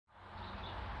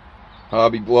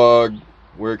hobby blog,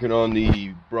 working on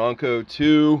the Bronco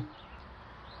 2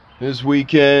 this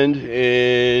weekend,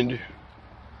 and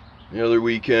the other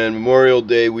weekend, Memorial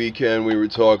Day weekend, we were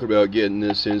talking about getting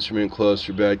this instrument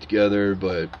cluster back together,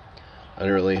 but I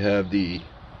didn't really have the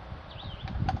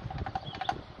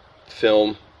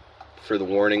film for the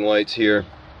warning lights here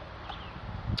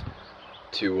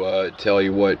to tell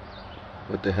you what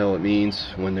the hell it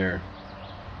means when they're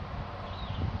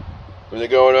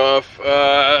going off.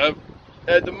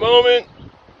 At the moment,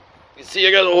 you see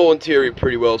I got the whole interior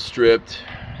pretty well stripped.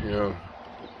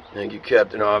 Thank you,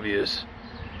 Captain Obvious.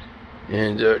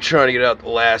 And trying to get out the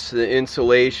last of the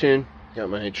insulation.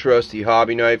 Got my trusty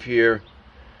hobby knife here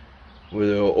with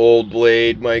an old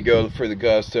blade. Might go for the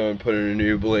gusto and put in a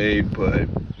new blade, but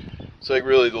it's like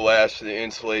really the last of the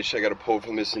insulation I got to pull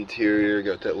from this interior.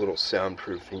 Got that little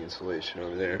soundproofing insulation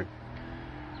over there.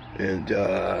 And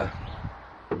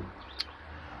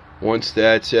once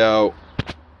that's out,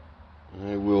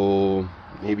 I will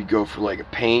maybe go for like a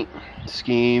paint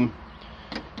scheme.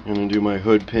 I'm gonna do my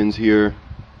hood pins here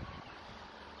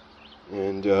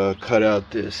and cut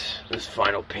out this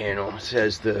final panel. It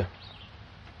says the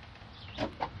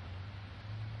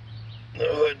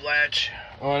hood latch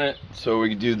on it, so we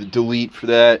can do the delete for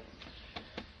that.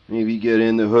 Maybe get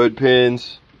in the hood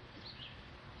pins,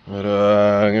 but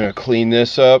I'm gonna clean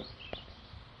this up,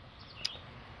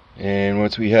 and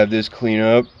once we have this clean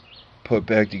up, put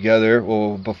back together.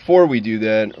 Well, before we do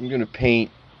that, I'm gonna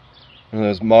paint one of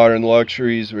those modern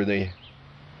luxuries where they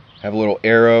have a little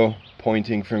arrow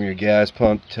pointing from your gas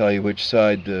pump to tell you which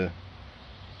side the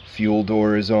fuel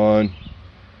door is on.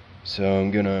 So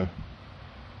I'm gonna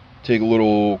take a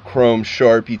little chrome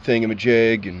Sharpie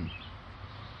thingamajig and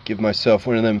give myself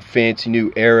one of them fancy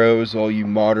new arrows all you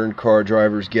modern car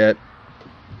drivers get.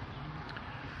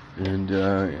 And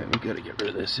yeah, we gotta get rid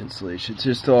of this insulation. It's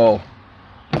just all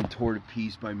been torn to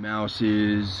pieces by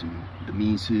mouses and the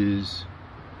Mises.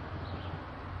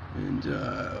 And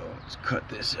let's cut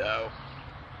this out.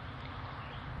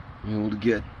 Be able to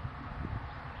get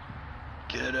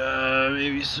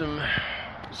maybe some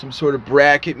sort of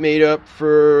bracket made up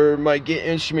for my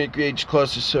instrument gauge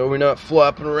cluster, so we're not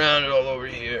flopping around it all over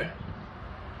here.